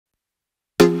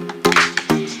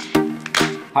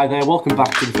Hi there, welcome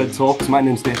back to the Fed Talks. My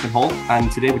name's Nathan Hall,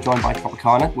 and today we're joined by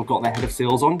Tropicana. We've got their head of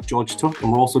sales on, George Tuck, and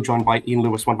we're also joined by Ian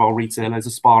Lewis, one of our retailers, a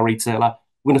SPAR retailer.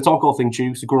 We're going to talk all things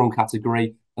juice, a growing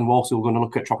category, and we're also going to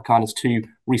look at Tropicana's two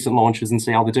recent launches and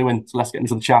see how they're doing. So let's get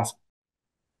into the chat.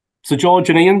 So George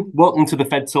and Ian, welcome to the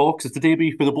Fed Talks. It's the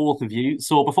debut for the both of you.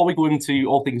 So before we go into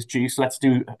all things juice, let's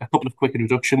do a couple of quick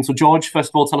introductions. So George,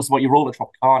 first of all, tell us about your role at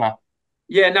Tropicana.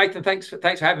 Yeah, Nathan, thanks for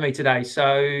having me today.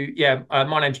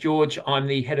 My name's George. I'm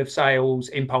the head of sales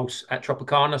impulse at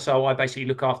Tropicana. So I basically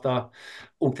look after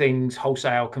all things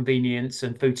wholesale, convenience,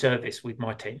 and food service with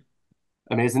my team.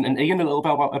 Amazing. And Ian, a little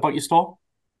bit about your store.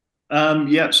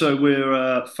 So we're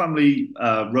a family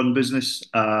run business,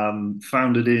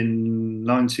 founded in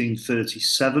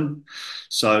 1937.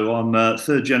 So I'm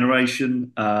third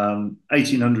generation,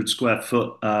 1,800 square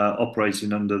foot,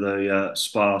 operating under the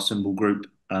SPAR symbol group.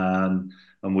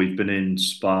 And we've been in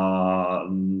SPAR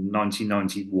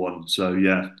 1991. So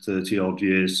yeah, 30 odd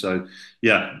years. So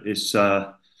yeah, it's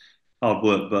hard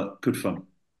work, but good fun.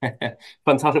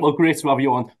 Fantastic. Well, great to have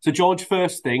you on. So George,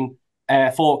 first thing,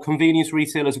 for convenience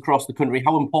retailers across the country,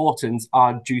 how important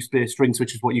are juice-based drinks,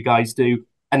 which is what you guys do?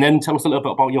 And then tell us a little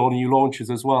bit about your new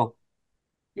launches as well.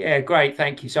 Yeah, great.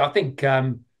 Thank you. So I think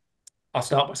I'll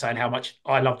start by saying how much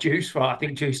I love juice. Right, I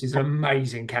think juice is an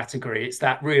amazing category. It's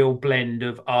that real blend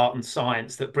of art and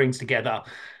science that brings together,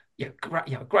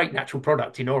 great natural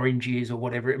product in oranges or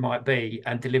whatever it might be,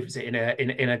 and delivers it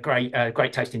in a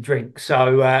great tasting drink.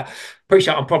 So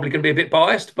appreciate I'm probably going to be a bit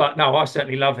biased, but no, I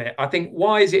certainly love it. I think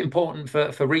why is it important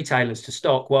for retailers to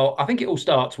stock? Well, I think it all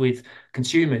starts with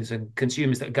consumers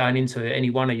that are going into any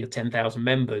one of your 10,000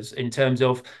 members in terms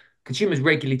of consumers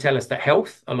regularly tell us that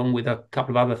health, along with a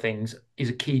couple of other things, is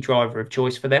a key driver of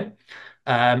choice for them.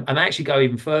 And they actually go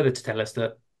even further to tell us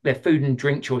that their food and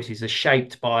drink choices are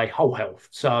shaped by whole health.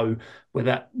 So with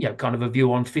that, kind of a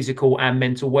view on physical and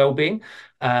mental well-being,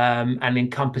 and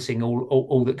encompassing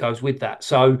all that goes with that.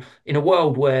 So in a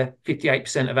world where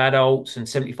 58% of adults and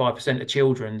 75% of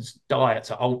children's diets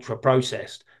are ultra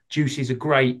processed, juice is a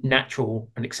great natural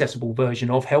and accessible version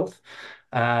of health.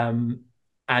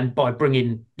 And by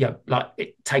bringing,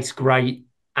 it tastes great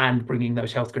and bringing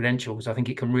those health credentials, I think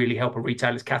it can really help a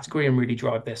retailer's category and really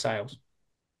drive their sales.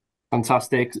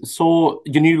 Fantastic. So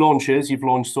your new launches, you've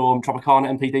launched some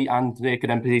Tropicana MPD and Naked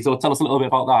MPD. So tell us a little bit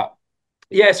about that.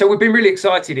 Yeah, so we've been really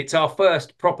excited. It's our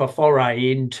first proper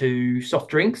foray into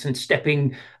soft drinks and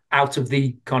stepping out of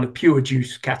the kind of pure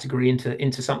juice category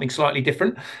into something slightly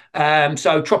different.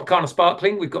 So Tropicana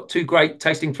Sparkling, we've got two great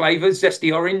tasting flavors,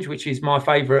 Zesty Orange, which is my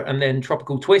favorite, and then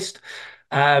Tropical Twist.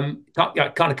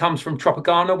 It kind of comes from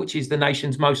Tropicana, which is the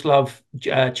nation's most loved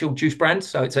chilled juice brand.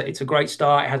 So it's a great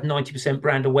start. It has 90%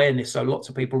 brand awareness, so lots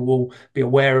of people will be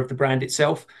aware of the brand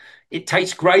itself. It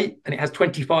tastes great, and it has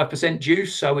 25%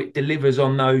 juice, so it delivers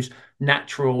on those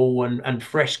natural and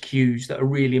fresh cues that are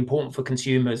really important for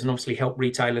consumers and obviously help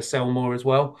retailers sell more as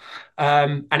well.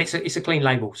 And it's a clean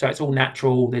label, so it's all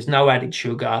natural. There's no added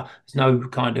sugar. There's no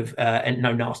kind of and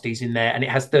no nasties in there, and it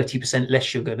has 30% less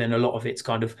sugar than a lot of its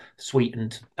kind of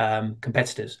sweetened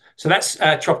competitors. So that's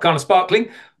Tropicana Sparkling.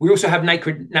 We also have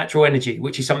Naked Natural Energy,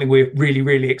 which is something we're really,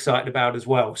 really excited about as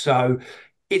well. So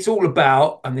it's all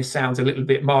about, and this sounds a little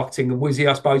bit marketing and whizzy,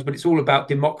 I suppose, but it's all about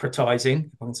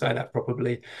democratizing, if I can say that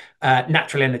properly,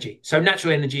 natural energy. So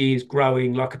natural energy is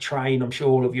growing like a train. I'm sure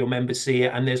all of your members see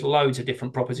it, and there's loads of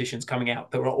different propositions coming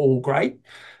out that are all great.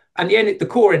 And the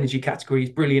core energy category is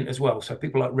brilliant as well. So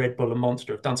people like Red Bull and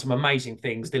Monster have done some amazing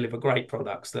things, deliver great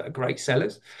products that are great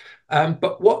sellers.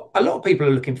 But what a lot of people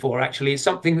are looking for actually is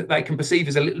something that they can perceive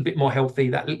as a little bit more healthy,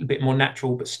 that little bit more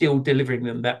natural, but still delivering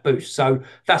them that boost. So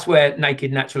that's where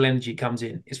Naked Natural Energy comes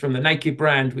in. It's from the Naked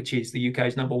brand, which is the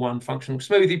UK's #1 functional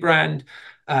smoothie brand.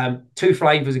 Two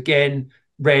flavors again,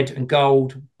 red and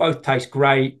gold, both taste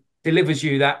great. Delivers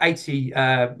you that 80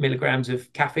 milligrams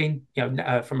of caffeine,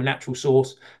 from a natural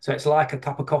source. So it's like a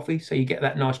cup of coffee. So you get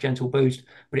that nice gentle boost,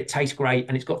 but it tastes great.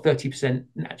 And it's got 30%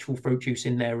 natural fruit juice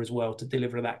in there as well to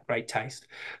deliver that great taste.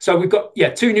 So we've got,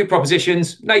 two new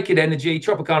propositions, Naked Energy,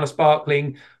 Tropicana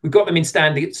Sparkling. We've got them in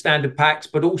standard packs,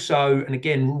 but also, and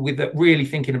again, with really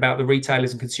thinking about the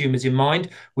retailers and consumers in mind,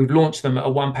 we've launched them at a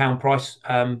 £1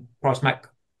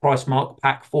 price mark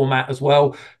pack format as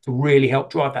well to really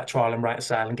help drive that trial and rate of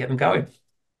sale and get them going.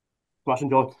 Smashing,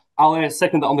 George. I'll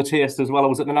second that on the taste as well. I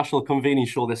was at the National Convenience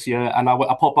Show this year, and I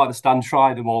popped by the stand,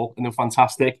 tried them all, and they're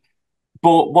fantastic.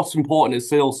 But what's important is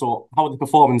sales. So how are they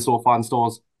performing so far in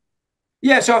stores?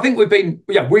 Yeah, so I think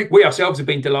we ourselves have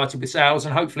been delighted with sales,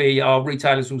 and hopefully our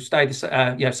retailers will stay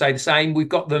the same. We've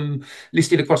got them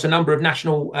listed across a number of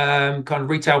national kind of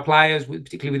retail players,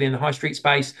 particularly within the high street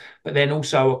space, but then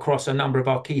also across a number of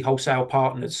our key wholesale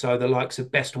partners, so the likes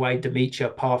of Best Way,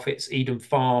 Demetra, Parfits, Eden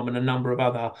Farm, and a number of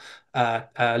other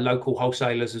local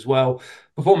wholesalers as well.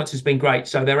 Performance has been great,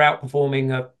 so they're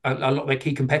outperforming a lot of their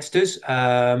key competitors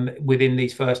within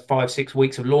these first 5-6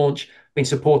 weeks of launch. Been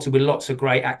supported with lots of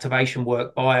great activation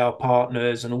work by our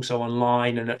partners, and also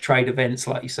online and at trade events,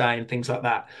 like you say, and things like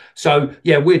that. So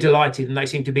yeah, we're delighted, and they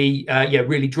seem to be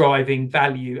really driving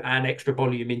value and extra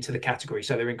volume into the category,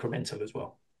 so they're incremental as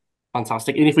well.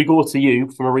 Fantastic. And if we go to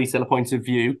you from a retailer point of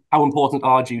view, how important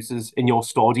are juices in your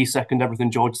store? Do you second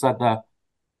everything George said there?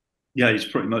 Yeah, he's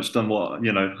pretty much done what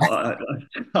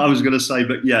I was going to say,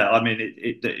 but yeah, I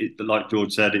mean, like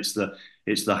George said, it's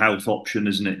the health option,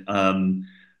 isn't it?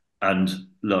 And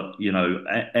look,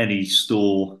 any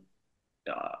store,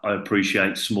 I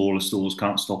appreciate smaller stores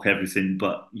can't stock everything,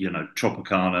 but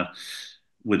Tropicana,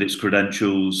 with its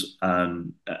credentials,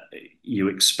 you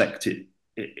expect it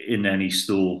in any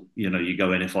store. You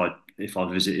go in. If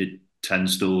I visited 10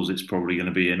 stores, it's probably going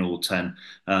to be in all 10.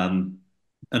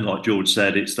 And like George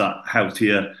said, it's that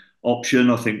healthier option.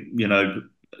 I think,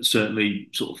 certainly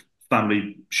sort of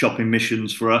family shopping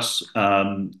missions for us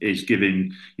is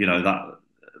giving, that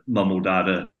mum or dad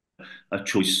a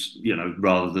choice,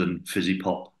 rather than fizzy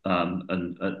pop.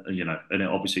 And it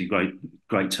obviously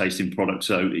great tasting product.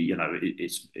 So,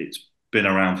 it's been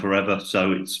around forever.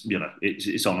 So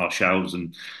it's on our shelves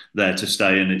and there to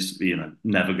stay, and it's,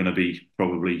 never going to be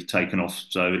probably taken off.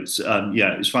 So it's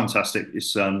fantastic.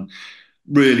 It's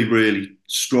really, really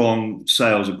strong.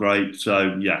 Sales are great.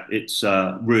 So yeah, it's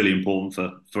really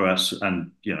important for us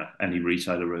and any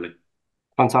retailer really.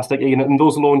 Fantastic, Ian. And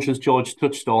those launches George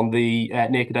touched on, the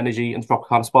Naked Energy and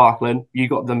Tropicana Sparkling, you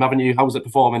got them, haven't you? How's it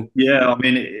performing? Yeah, I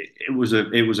mean, it was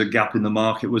a gap in the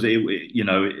market.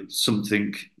 It's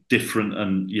something different,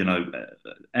 and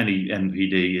any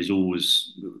NPD is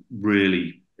always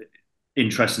really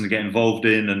interesting to get involved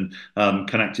in, and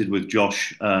connected with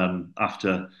Josh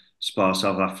after SPAR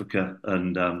South Africa,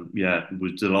 and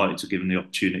was delighted to give them the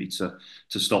opportunity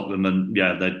to stock them, and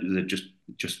yeah, they're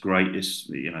just great.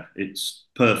 It's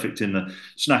perfect in the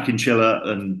snacking chiller,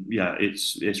 and yeah,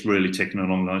 it's really ticking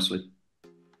along nicely.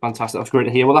 Fantastic, that's great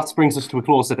to hear. Well, that brings us to a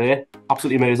close today.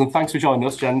 Absolutely amazing. Thanks for joining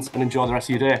us, gents, and enjoy the rest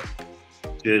of your day.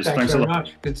 Cheers. Thanks a very lot.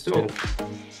 much. Good stuff. Cheers.